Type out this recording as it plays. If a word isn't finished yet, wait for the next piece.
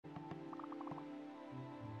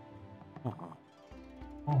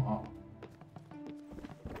Oh.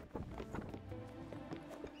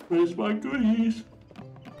 Where's my goodies?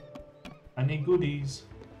 I need goodies.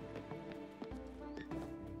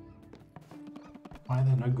 Why are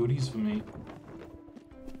there no goodies for me?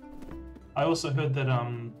 I also heard that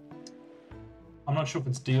I'm not sure if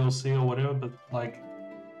it's DLC or whatever, but like,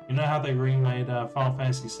 you know how they remade Final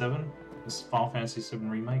Fantasy VII? This Final Fantasy VII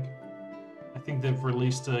remake? I think they've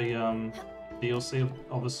released a DLC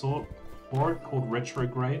of a sort for it called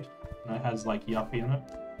Retrograde, and it has like Yuppie in it.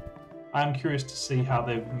 I'm curious to see how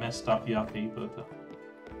they've messed up Yuppie, but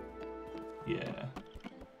yeah.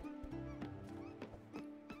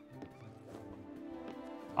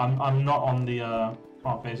 I'm not on the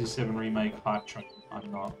Final Fantasy VII remake hype train.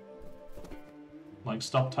 I'm not. Like,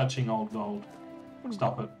 stop touching old gold.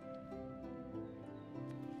 Stop it.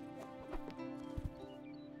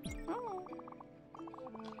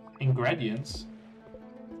 Ingredients?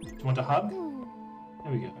 Do you want a hug?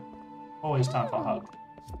 There we go. Always time for a hug.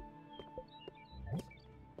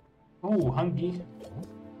 Oh, hungry.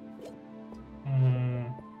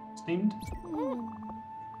 Steamed?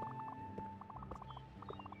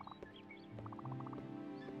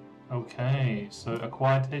 Okay, so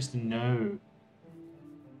acquired taste, no.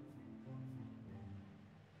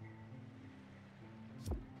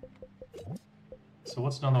 So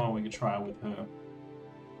what's another one we could try with her?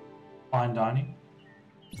 Fine dining?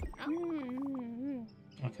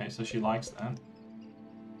 Okay, so she likes that.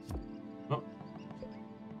 Oh.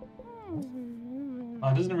 Oh,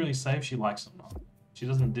 it doesn't really say if she likes it or not. She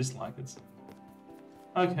doesn't dislike it.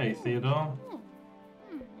 Okay, Theodore.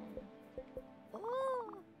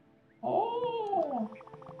 Oh!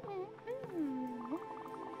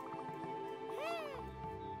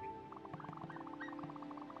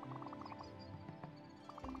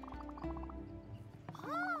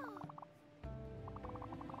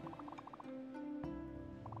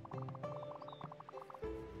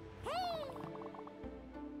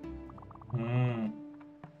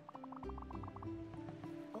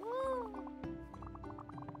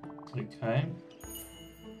 Okay.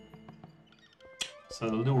 So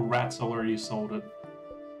the little rat's already sold it.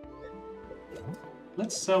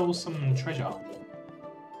 Let's sell some treasure.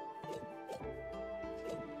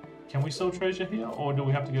 Can we sell treasure here, or do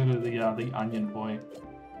we have to go to the onion boy?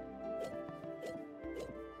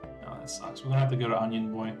 Oh, that sucks. We're gonna have to go to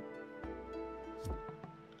Onion Boy.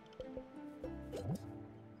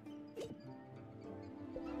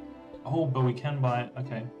 Oh, but we can buy it.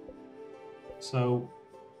 Okay. So,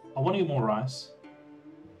 I want to get more rice.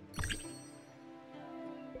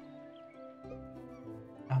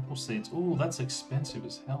 Apple seeds. Ooh, that's expensive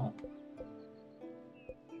as hell.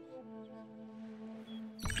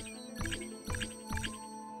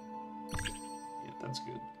 Yeah, that's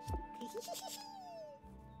good.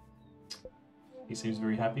 He seems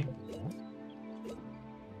very happy.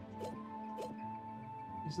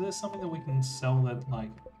 Is there something that we can sell that,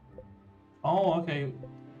 like... Oh, okay.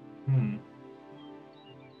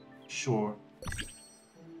 Sure.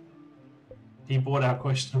 He bought our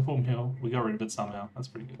questionable meal. We got rid of it somehow. That's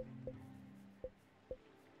pretty good.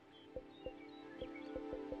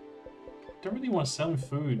 Don't really want to sell him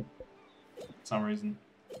food for some reason.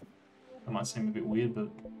 That might seem a bit weird, but...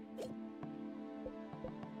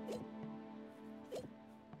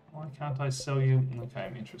 Why can't I sell you?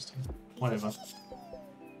 Okay, interesting. Whatever.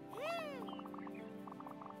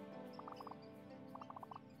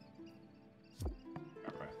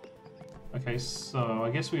 Okay, so I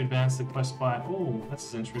guess we advance the quest by... Oh,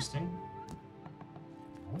 that's interesting.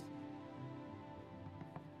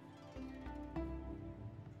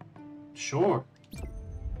 Sure.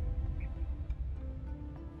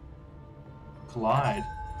 Collide.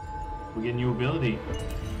 We get a new ability.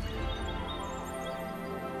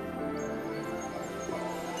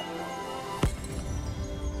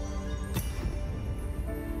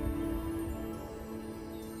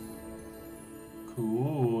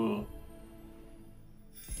 Cool.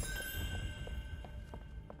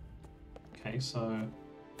 Okay, so...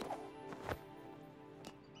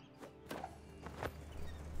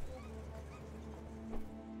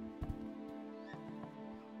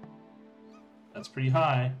 That's pretty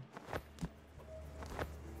high.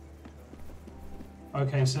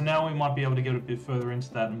 Okay, so now we might be able to get a bit further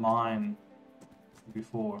into that mine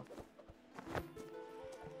before.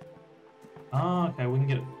 Ah, okay, we can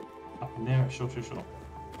get it up in there. Sure.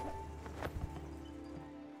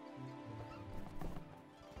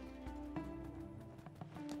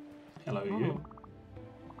 Hello, you.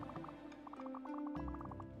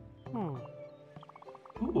 Ooh.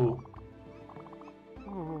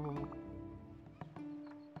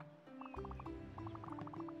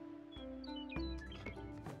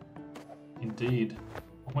 indeed.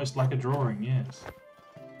 Almost like a drawing, yes.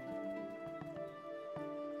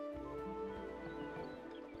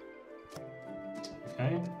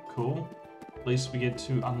 Okay, cool. At least we get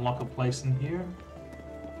to unlock a place in here.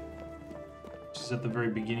 Which is at the very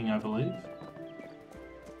beginning, I believe.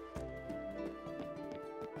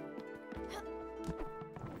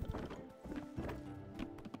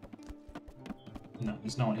 No,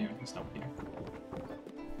 there's no one here. There's no one here.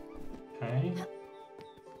 Okay.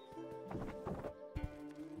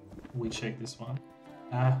 We check this one.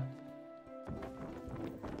 Ah.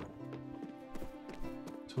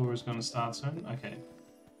 Tour is going to start soon. Okay.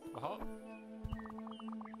 Aha.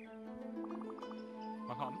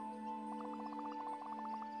 Aha.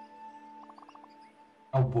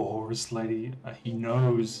 A walrus lady. He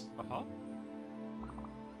knows. Aha.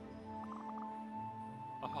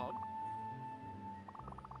 Aha.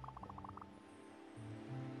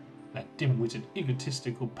 That dim-witted,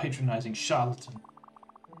 egotistical, patronizing charlatan.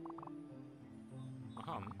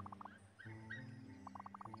 Aha.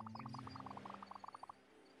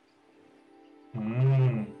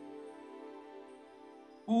 Mmm.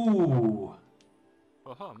 Ooh.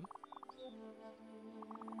 Aha.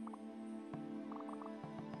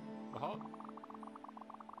 Aha.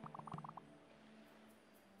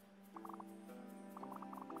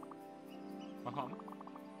 Aha.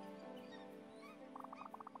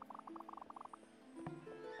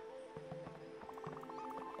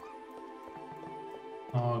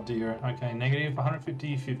 Oh dear. Okay, negative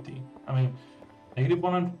 150, 50. I mean, negative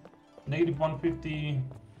 100, negative 150,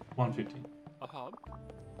 150. Aha.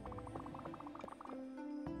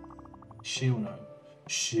 She'll know.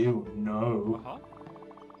 She'll know. Aha.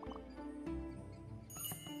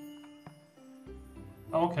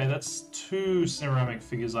 Okay, that's 2 ceramic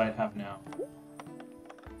figures I have now.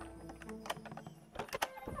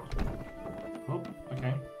 Oh,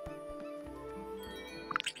 okay.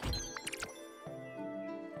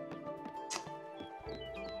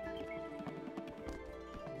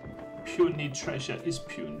 Puny treasure is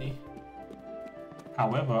puny.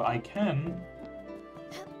 However, I can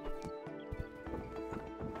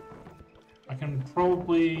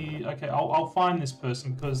probably... Okay, I'll find this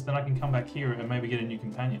person because then I can come back here and maybe get a new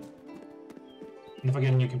companion. And if I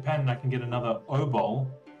get a new companion, I can get another O-Bowl,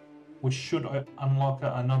 which should unlock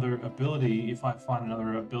another ability if I find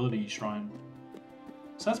another ability shrine.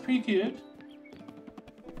 So that's pretty good.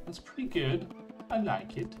 That's pretty good. I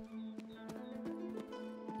like it.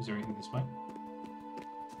 Is there anything this way?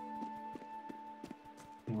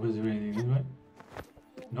 Was there anything this way?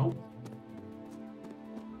 Nope.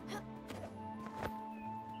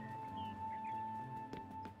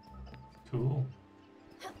 Cool.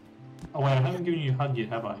 Oh wait, I haven't given you a hug yet,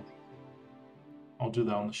 have I? I'll do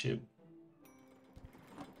that on the ship.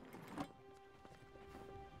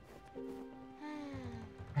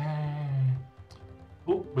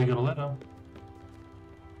 Oh, we got a letter.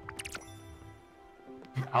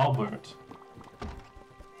 Albert.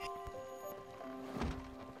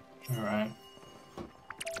 Alright.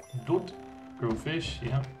 Dot. Grow fish,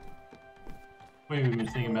 yeah. What have you been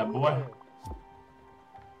thinking about, boy?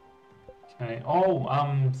 Okay. Oh,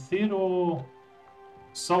 Theodore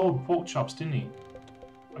sold pork chops, didn't he?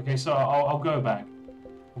 Okay, so I'll go back.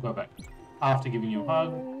 We'll go back. After giving you a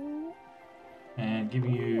hug. And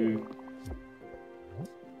giving you...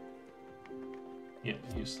 Yep,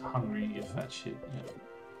 you're just hungry, you fat shit. Yep.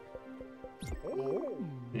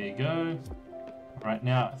 There you go. Right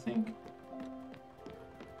now, I think...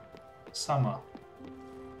 Summer.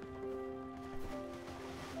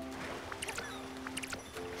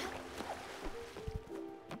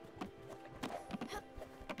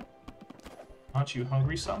 Aren't you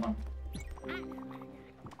hungry, Summer?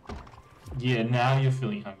 Yeah, now you're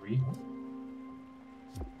feeling hungry.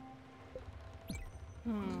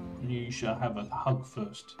 You shall have a hug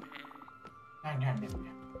first.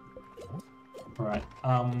 Right.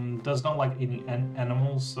 Does not like eating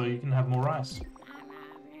animals, so you can have more rice.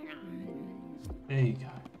 There you go.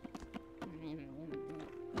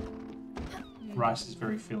 Rice is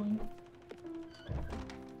very filling.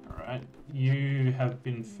 Alright. You have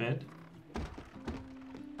been fed.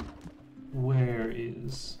 Where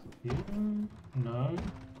is you? No.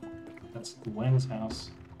 That's Gwen's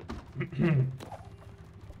house.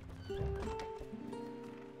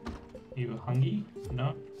 You hungry?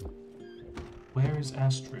 No. Where is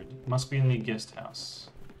Astrid? Must be in the guest house.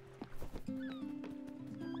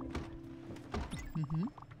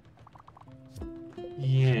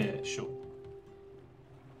 Yeah, sure.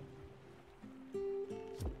 Do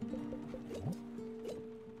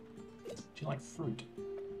you like fruit?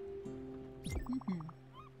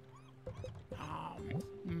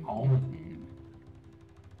 Oh.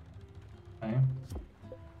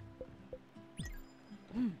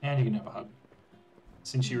 you can have a hug.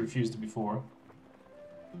 Since you refused it before.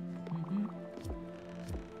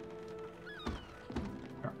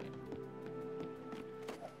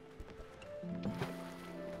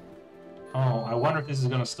 Oh, I wonder if this is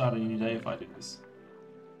going to start a new day if I do this.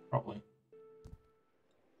 Probably.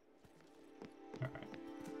 Alright.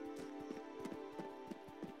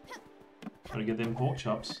 Gotta get them pork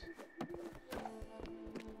chops.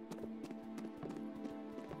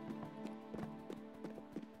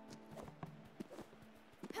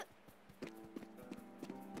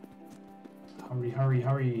 Hurry, hurry,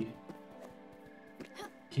 hurry.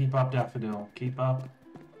 Keep up, Daffodil. Keep up.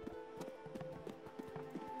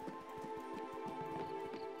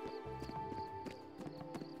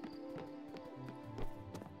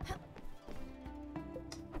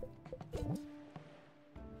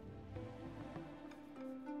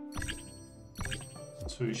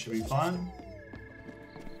 Two should be fine.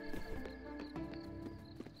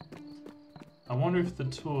 I wonder if the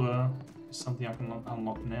tour is something I can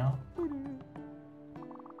unlock now.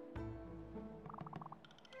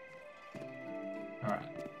 Alright.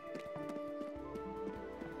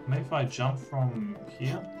 Maybe if I jump from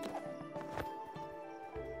here?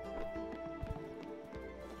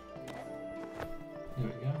 There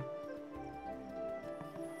we go.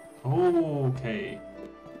 Okay.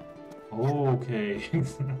 Okay.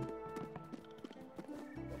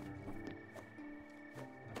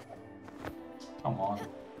 Come on.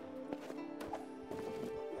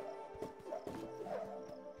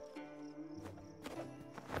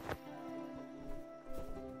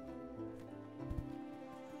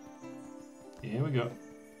 Here we go.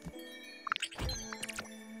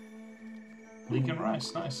 Leek and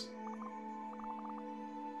rice, nice.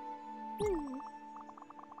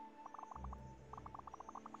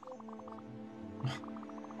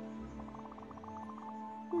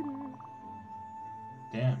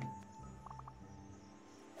 Damn.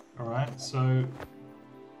 Alright, so...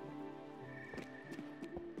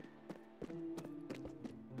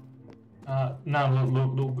 no,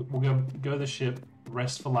 look, we'll go to the ship,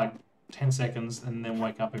 rest for like 10 seconds, and then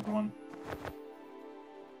wake up everyone.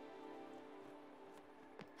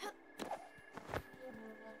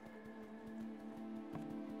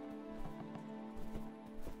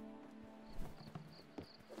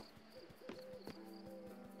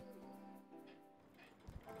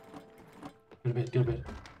 Go to bed.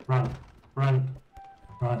 Run.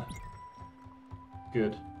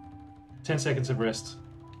 Good. 10 seconds of rest.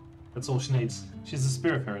 That's all she needs. She's a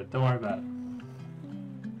Spiritfarer, don't worry about it.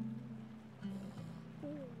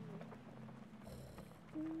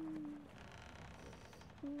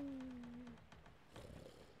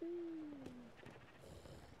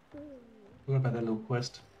 What about that little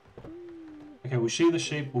quest? Okay, we'll shear the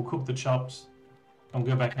sheep, we'll cook the chops, and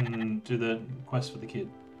we'll go back and do the quest for the kid.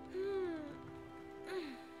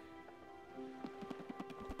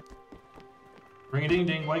 Ring a ding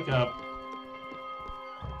ding, wake up.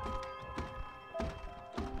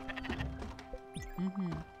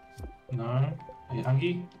 No. Are you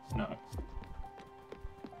hungry? No.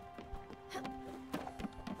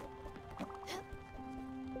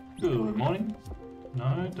 Good morning.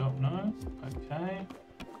 No, don't know. Okay.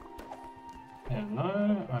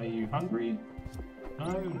 Hello, are you hungry? No.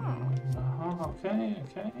 Okay.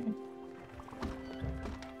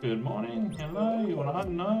 Good morning. Hello, you want a hug?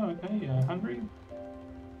 No. Okay, hungry?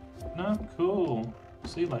 No, cool.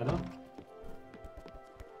 See you later.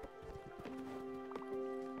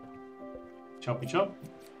 Choppy chop.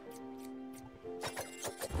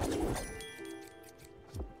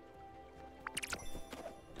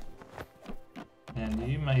 And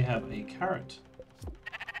you may have a carrot.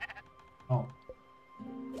 Oh.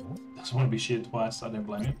 Doesn't want to be sheared twice, I don't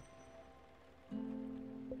blame you.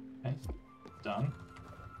 Okay, done.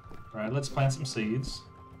 Alright, let's plant some seeds.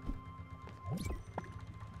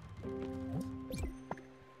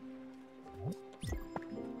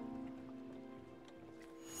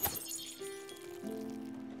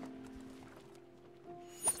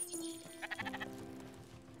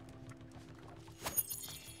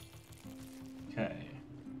 Okay,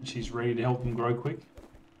 she's ready to help them grow quick.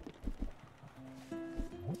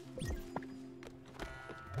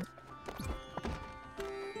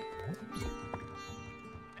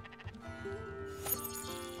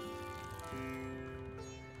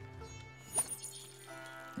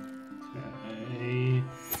 Okay.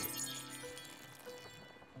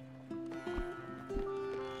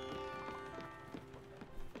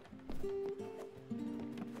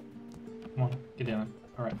 Come on, get down.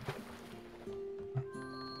 All right.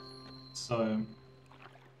 So,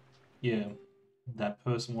 yeah, that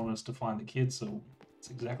person wanted us to find the kid, so that's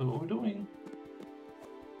exactly what we're doing.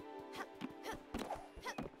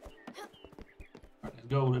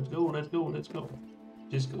 Go, let's go, let's go, let's go.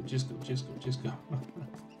 Just go, just go, just go, just go.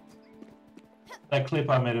 That clip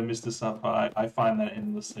I made of Mr. Supper, I find that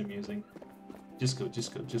endlessly amusing. Just go,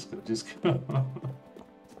 just go, just go, just go.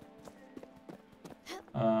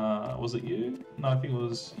 Was it you? No, I think it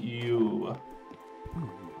was you.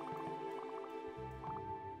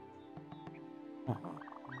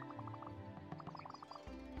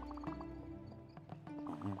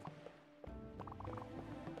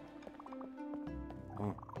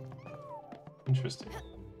 Interesting.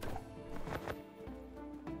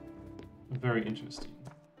 Very interesting.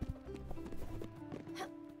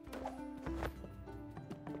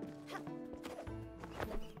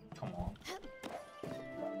 Come on.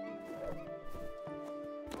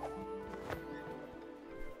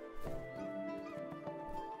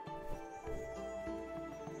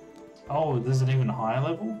 Oh, there's an even higher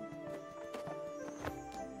level?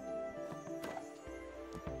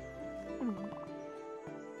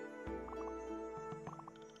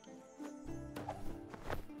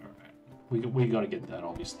 We gotta get that,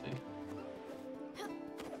 obviously.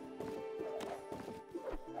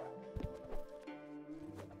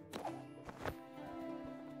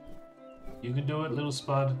 You can do it, little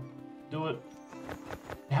Spud. Do it.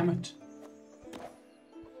 Damn it.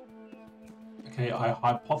 Okay, I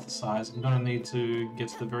hypothesize I'm gonna need to get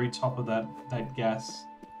to the very top of that gas.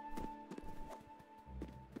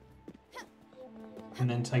 And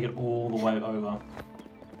then take it all the way over.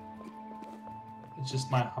 It's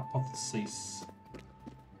just my hypothesis.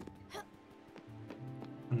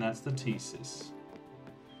 And that's the thesis.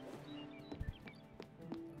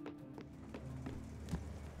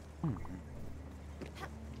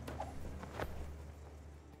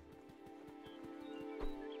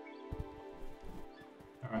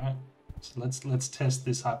 Alright, so let's test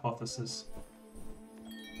this hypothesis.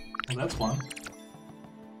 Well, that's one.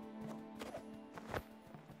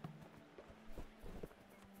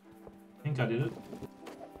 I think I did it.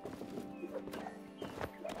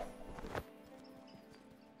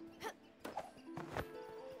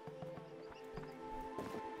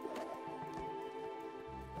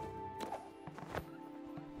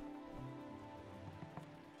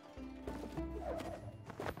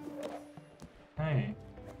 Hey.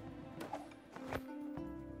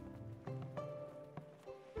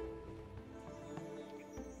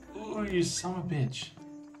 Oh, you son of a bitch.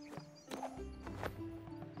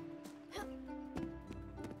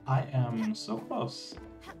 I am so close.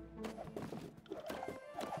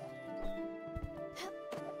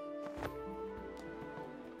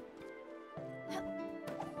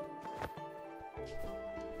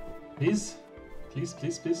 Please? Please,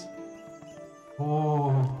 please, please.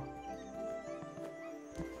 Oh.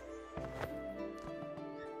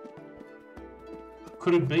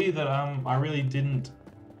 Could it be that I really didn't...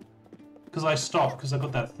 Because I stopped because I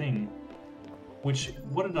got that thing. Which,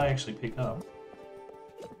 what did I actually pick up?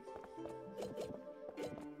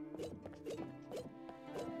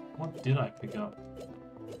 What did I pick up?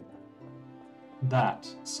 That.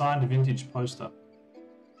 Signed vintage poster.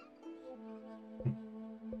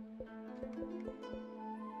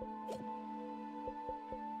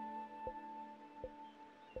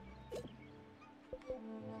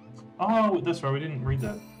 Oh, that's right, we didn't read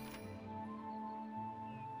that.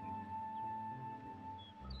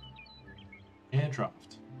 Air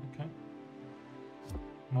draft. Okay.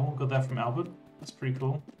 Well, got that from Albert. That's pretty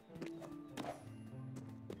cool.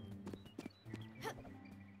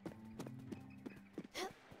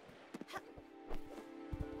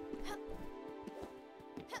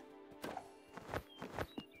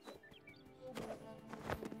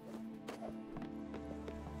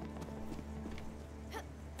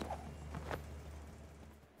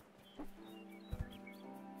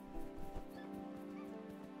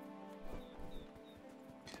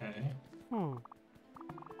 Okay.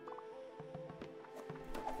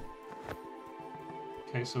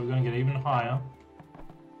 Okay, so we're going to get even higher.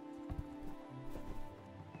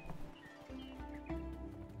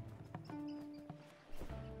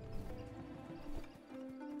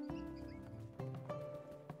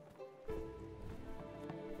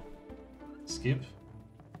 Skip.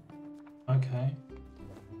 Okay.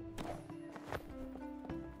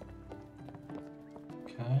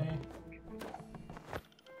 Okay.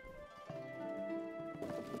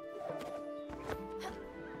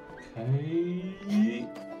 Okay.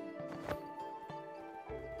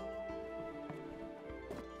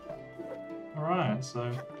 Alright,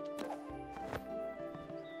 so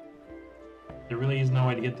there really is no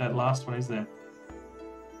way to get that last one, is there?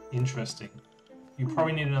 Interesting. You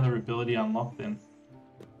probably need another ability unlocked then.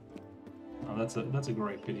 Oh, that's a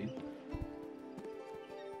great pity.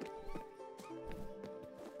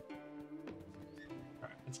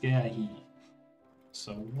 Let's get out of here.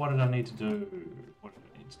 So what did I need to do? What did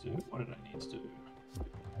I need to do? What did I need to do?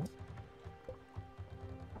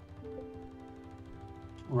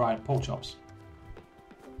 Right, pork chops.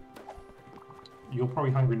 You're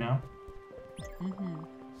probably hungry now. Mm-hmm.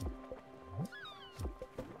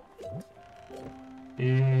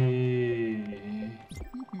 Hey.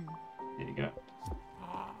 There you go.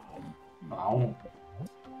 Wow.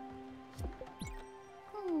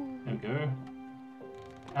 There we go.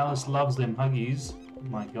 Alice loves them huggies. Oh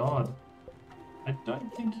my god. I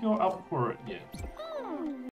don't think you're up for it yet.